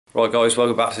Right guys,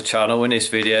 welcome back to the channel. In this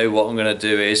video what I'm going to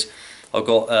do is I've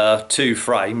got two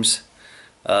frames.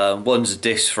 One's a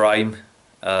disc frame,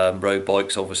 road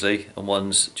bikes obviously, and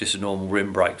one's just a normal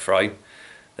rim brake frame.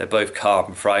 They're both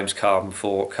carbon frames, carbon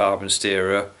fork, carbon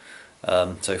stereo,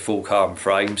 so full carbon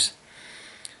frames.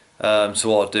 So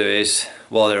what I'll do is,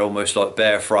 while they're almost like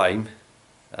bare frame,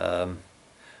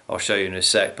 I'll show you in a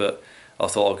sec, but I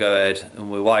thought I'll go ahead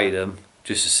and we'll weigh them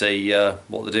just to see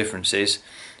what the difference is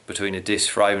between a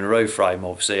disc frame and a road frame.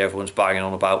 Obviously everyone's banging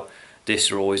on about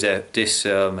discs are always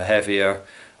heavier,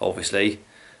 obviously,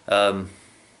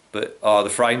 but are the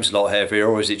frames a lot heavier,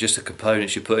 or is it just the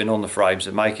components you're putting on the frames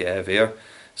that make it heavier?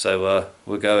 So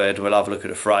we'll go ahead and we'll have a look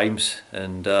at the frames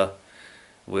and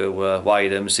we'll weigh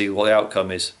them and see what the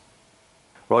outcome is.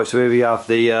 Right, so here we have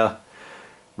the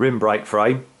rim brake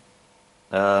frame.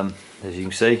 As you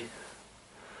can see,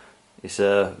 it's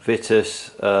a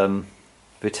Vitesse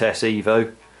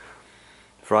Evo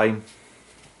frame.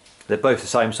 They're both the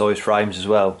same size frames as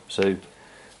well, so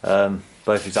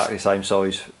both exactly the same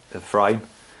size of frame.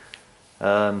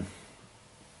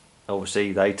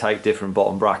 Obviously they take different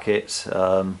bottom brackets,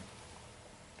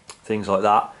 things like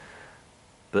that,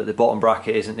 but the bottom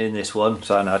bracket isn't in this one,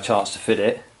 so I haven't had a chance to fit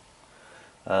it,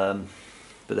 but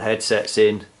the headset's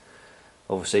in,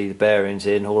 obviously the bearings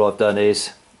in. All I've done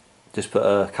is just put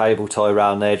a cable tie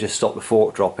around there, just stop the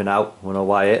fork dropping out when I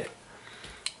weigh it.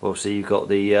 Obviously you've got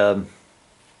the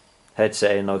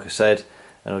headset in, like I said,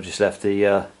 and I've just left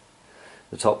the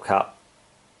top cap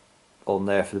on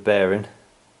there for the bearing,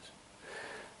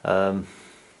 and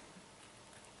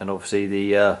obviously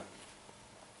the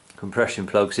compression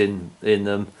plugs in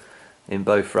them in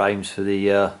both frames for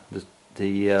the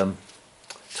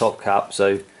top cap,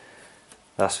 so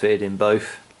that's fitted in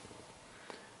both.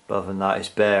 But other than that, it's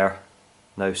bare,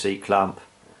 no seat clamp.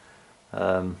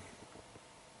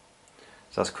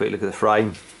 So that's a quick look at the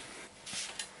frame.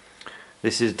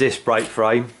 This is a disc brake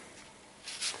frame,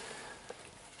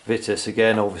 Vitesse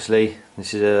again, obviously.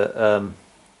 This is a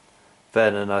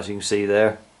Venom, as you can see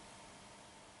there.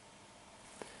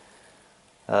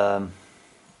 I'll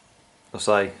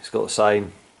say it's got the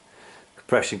same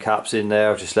compression caps in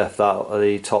there. I've just left that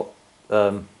the top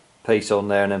piece on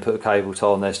there and then put a cable tie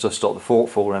on there to stop the fork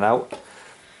falling out.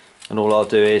 And all I'll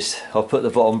do is I'll put the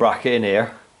bottom bracket in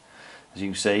here, as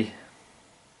you can see,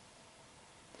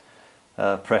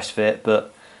 press fit,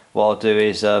 but what I'll do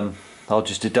is I'll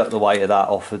just deduct the weight of that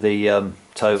off of the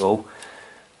total.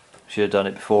 Should have done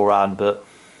it beforehand but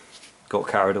got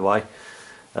carried away.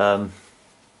 Obviously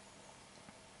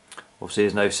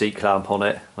there's no seat clamp on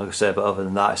it, like I said, but other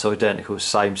than that it's identical,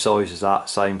 same size as that,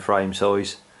 same frame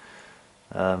size.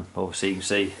 Obviously you can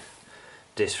see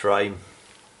disc frame,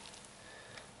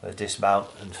 dismount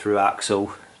and through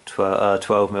axle,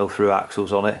 12mm through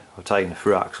axles on it. I've taken the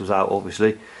through axles out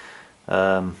obviously.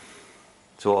 So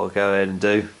what I'll go ahead and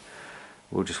do,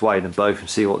 we'll just weigh them both and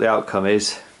see what the outcome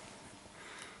is,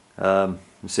 and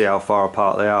see how far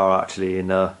apart they are actually in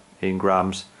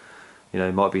grams. You know,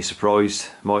 you might be surprised,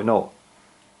 might not.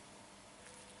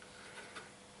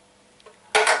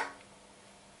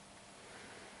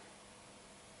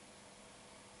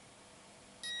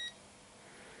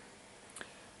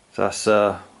 So that's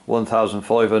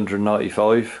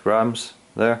 1,595 grams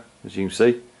there, as you can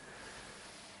see.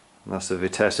 And that's the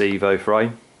Vitesse Evo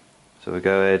frame. So we'll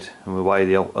go ahead and we'll weigh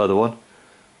the other one.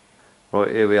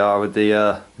 Right, here we are with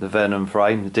the Venom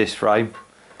frame, the disc frame.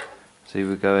 So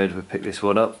we'll go ahead and we'll pick this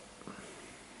one up,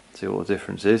 see what the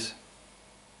difference is.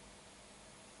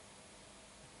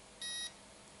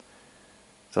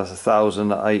 So that's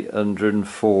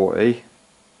 1,840.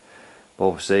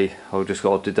 Obviously I've just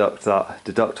got to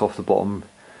deduct off the bottom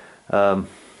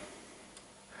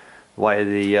weight of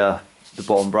the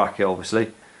bottom bracket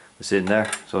obviously that's in there,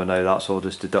 so I know that, so I'll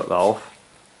just deduct that off.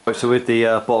 Right, so with the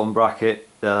bottom bracket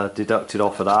deducted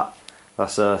off of that,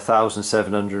 that's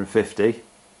 1,750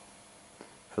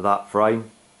 for that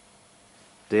frame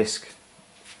disc,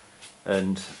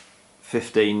 and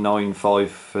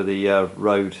 1,595 for the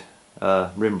road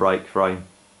rim brake frame.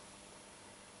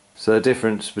 So the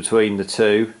difference between the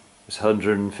two is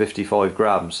 155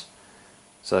 grams.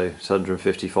 So it's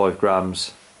 155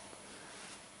 grams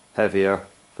heavier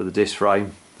for the disc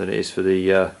frame than it is for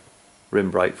the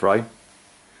rim brake frame.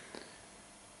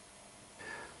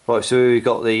 Right, so we've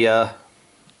got the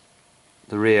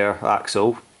rear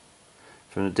axle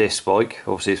from the disc bike.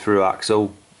 Obviously it's through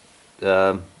axle,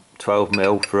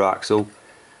 12mm through axle.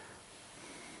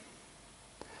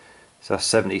 So that's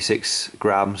 76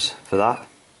 grams for that.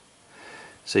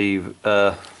 So you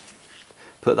put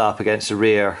that up against the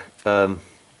rear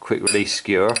quick release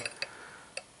skewer.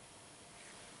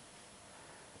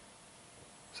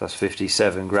 So that's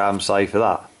 57 grams, say, for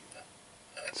that.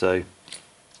 So as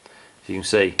you can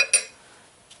see,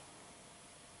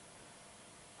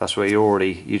 that's where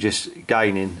you're just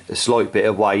gaining a slight bit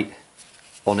of weight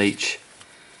on each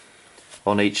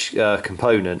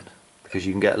component, because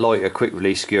you can get lighter quick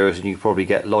release skewers and you can probably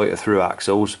get lighter through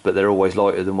axles, but they're always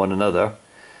lighter than one another.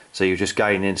 So you're just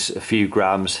gaining a few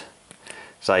grams,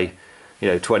 say,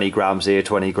 20 grams here,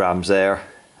 20 grams there,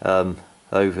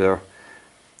 over,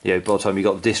 by the time you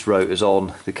got the disc rotors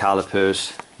on, the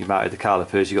calipers, you mounted the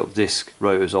calipers, you got the disc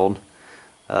rotors on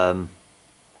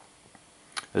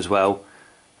as well,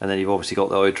 and then you've obviously got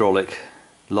the hydraulic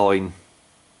line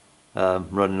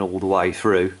running all the way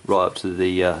through right up to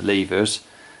the levers.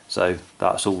 So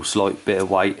that's all slight bit of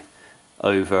weight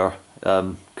over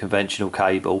conventional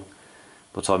cable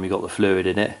by the time you got the fluid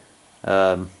in it,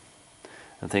 and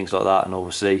things like that. And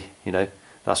obviously,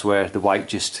 that's where the weight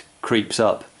just creeps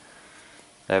up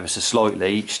ever so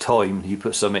slightly each time you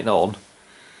put something on.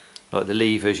 Like the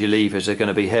levers, your levers are going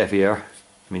to be heavier.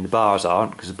 I mean, the bars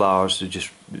aren't, because the bars are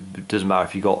just, it doesn't matter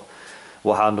if you got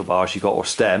what handlebars you got or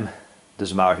stem,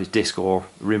 doesn't matter if it's disc or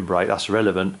rim brake, that's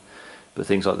irrelevant. But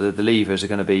things like the levers are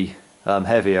going to be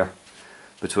heavier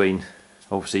between,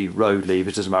 obviously, road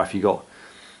levers, doesn't matter if you got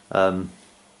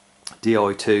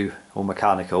Di2 or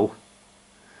mechanical.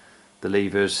 The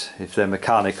levers, if they're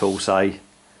mechanical, say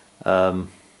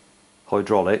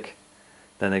hydraulic,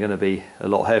 then they're going to be a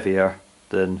lot heavier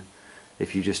than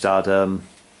if you just add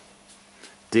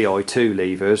Di2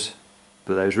 levers,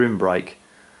 but those rim brake,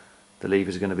 the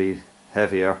levers are going to be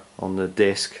heavier on the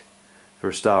disc for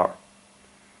a start.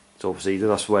 So obviously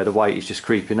that's where the weight is just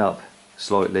creeping up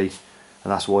slightly,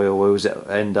 and that's why I always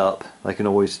end up, they can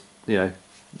always, 9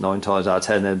 times out of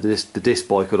 10, the disc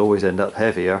bike will always end up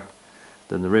heavier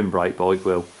than the rim brake bike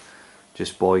will,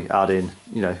 just by adding,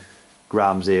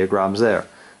 grams here, grams there.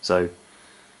 So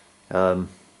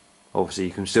obviously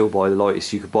you can still buy the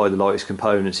lightest, you could buy the lightest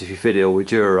components if you fit it all with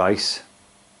Dura-Race.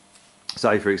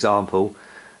 Say for example,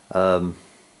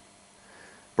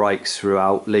 brakes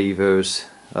throughout, levers,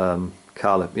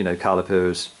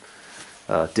 calipers,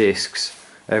 discs,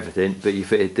 everything, but you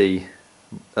fitted the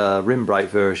rim brake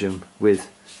version with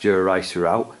Dura-Race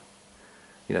throughout.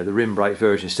 The rim brake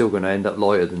version is still going to end up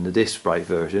lighter than the disc brake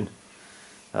version,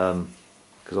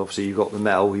 because obviously you've got the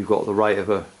metal, you've got the weight of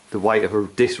a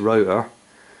disc rotor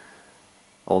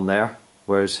on there,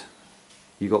 whereas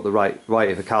you've got the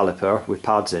weight of a caliper with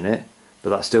pads in it, but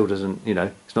that still doesn't,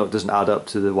 doesn't add up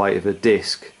to the weight of a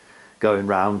disc going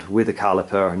round with a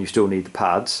caliper, and you still need the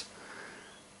pads.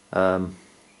 So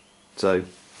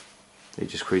it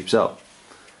just creeps up.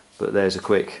 But there's a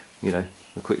quick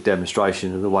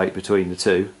demonstration of the weight between the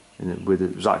two, with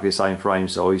exactly the same frame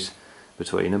size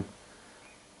between them.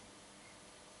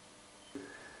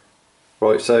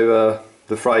 Right, so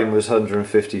the frame was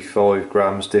 155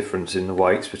 grams difference in the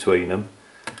weights between them.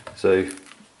 So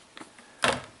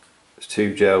there's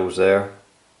 2 gels there,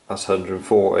 that's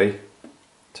 140.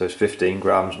 So it's 15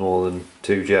 grams more than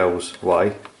 2 gels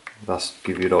weigh. That's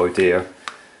give you an idea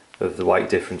of the weight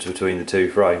difference between the two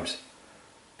frames.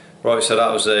 Right, so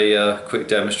that was a quick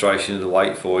demonstration of the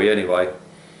weight for you anyway.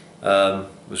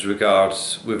 With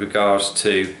regards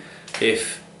to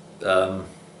if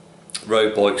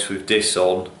road bikes with discs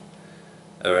on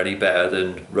are any better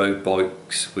than road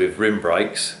bikes with rim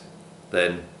brakes,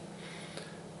 then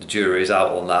the jury is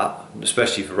out on that,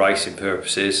 especially for racing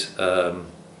purposes. I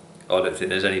don't think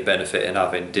there's any benefit in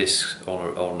having discs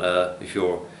on if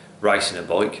you're racing a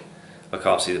bike. I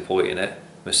can't see the point in it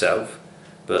myself,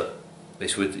 but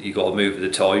it's you've got to move with the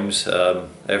times.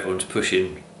 Everyone's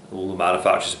pushing, all the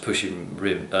manufacturers are pushing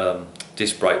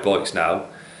disc brake bikes now,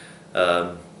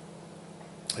 and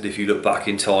if you look back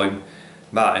in time,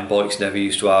 mountain bikes never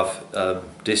used to have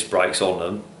disc brakes on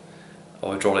them,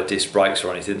 hydraulic disc brakes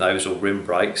or anything. Those were all rim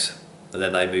brakes, and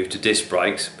then they moved to disc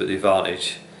brakes. But the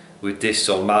advantage with discs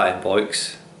on mountain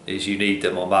bikes is you need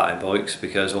them on mountain bikes,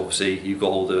 because obviously you've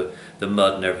got all the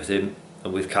mud and everything,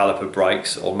 and with caliper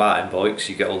brakes on mountain bikes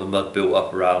you get all the mud built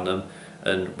up around them,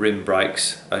 and rim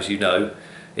brakes, as you know,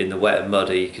 in the wet and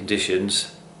muddy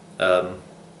conditions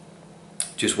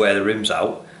just wear the rims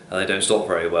out and they don't stop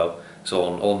very well. So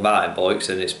on mountain bikes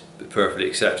then it's perfectly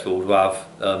acceptable to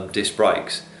have disc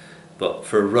brakes, but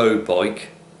for a road bike,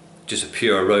 just a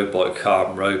pure road bike,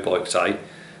 carbon road bike say,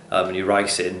 and you're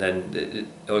racing, then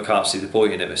I can't see the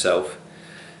point in it myself.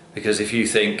 Because if you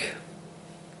think,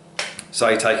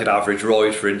 say take an average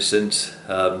ride for instance,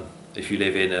 if you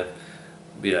live in a,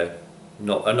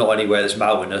 not anywhere that's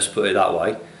mountainous, put it that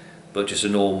way, but just a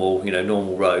normal,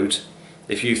 normal road,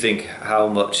 if you think how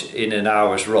much in an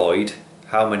hour's ride,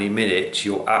 how many minutes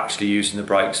you're actually using the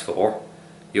brakes for,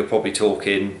 you're probably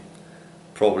talking,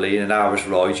 probably in an hour's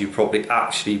ride, you're probably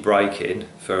actually braking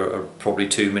for probably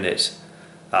 2 minutes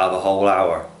out of a whole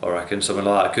hour, I reckon, something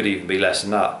like that. It could even be less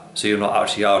than that. So you're not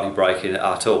actually hardly braking it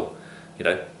at all, you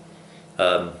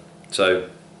know. So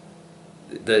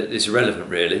it's irrelevant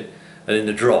really. And in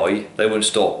the dry, they won't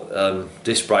stop.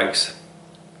 Disc brakes,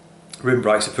 rim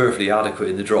brakes are perfectly adequate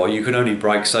in the dry. You can only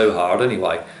brake so hard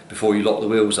anyway before you lock the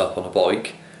wheels up on a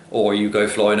bike, or you go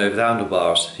flying over the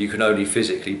handlebars. You can only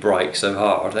physically brake so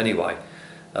hard anyway.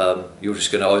 You're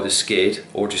just going to either skid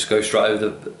or just go straight over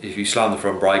the, if you slam the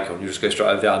front brake on, you just go straight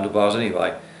over the handlebars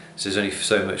anyway. So there's only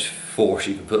so much force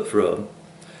you can put through them.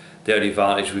 The only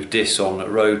advantage with discs on a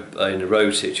road, in the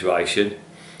road situation,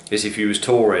 is if you was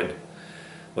touring,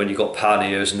 when you got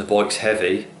panniers and the bike's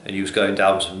heavy and you was going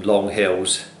down some long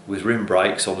hills with rim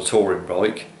brakes on a touring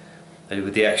bike, and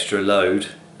with the extra load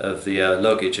of the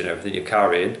luggage and everything you're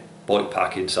carrying, bike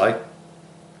packing say,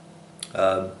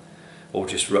 or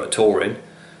just touring,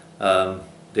 the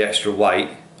extra weight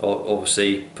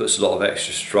obviously puts a lot of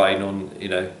extra strain on, you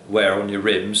know, wear on your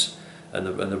rims and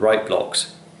the brake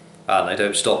blocks, and they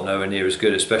don't stop nowhere near as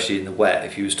good, especially in the wet.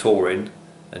 If you was touring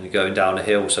and you're going down a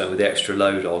hill, so with the extra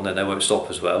load on, then they won't stop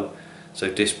as well. So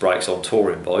disc brakes on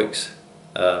touring bikes,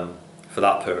 for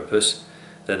that purpose,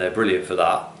 then they're brilliant for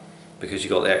that, because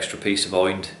you've got the extra peace of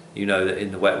mind. You know that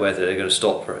in the wet weather they're going to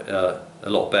stop a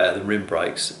lot better than rim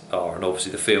brakes are, and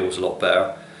obviously the feel's a lot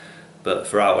better. But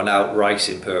for out and out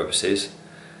racing purposes,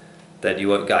 then you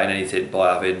won't gain anything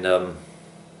by having,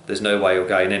 there's no way you'll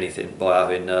gain anything by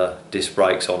having disc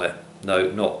brakes on it.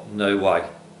 No way.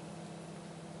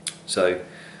 So,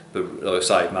 but like I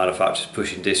say, manufacturers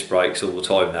pushing disc brakes all the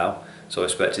time now, so I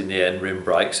expect in the end rim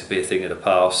brakes will be a thing of the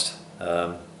past,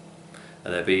 and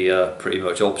they'll be pretty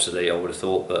much obsolete, I would have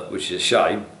thought, but which is a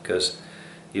shame, because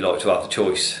you like to have the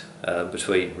choice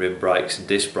between rim brakes and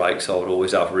disc brakes. I would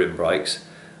always have rim brakes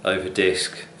over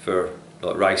disc for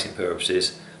like racing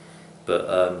purposes,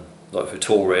 but like for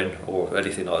touring or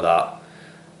anything like that,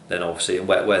 then obviously in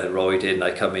wet weather riding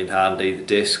they come in handy, the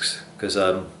discs, because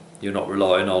you're not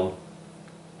relying on,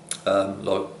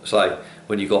 like say,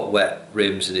 when you've got wet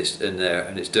rims and it's in there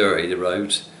and it's dirty, the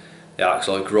roads, it acts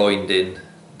like grinding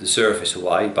the surface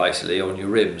away basically on your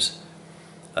rims.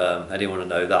 Anyone to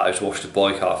know that has washed a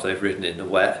bike after they've ridden it in the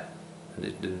wet,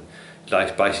 and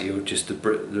like basically just the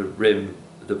rim,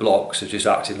 the blocks are just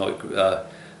acting like a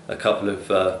couple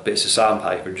of bits of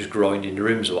sandpaper and just grinding the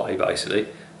rims away basically,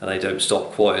 and they don't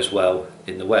stop quite as well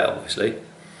in the wet obviously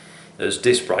as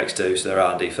disc brakes do, so they're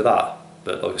handy for that.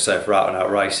 But like I say, for out and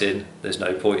out racing, there's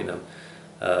no point in them.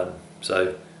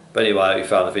 But anyway, I hope you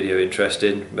found the video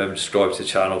interesting. Remember to subscribe to the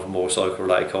channel for more cycle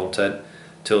related content.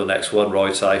 Till the next one,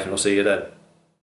 ride safe and I'll see you then.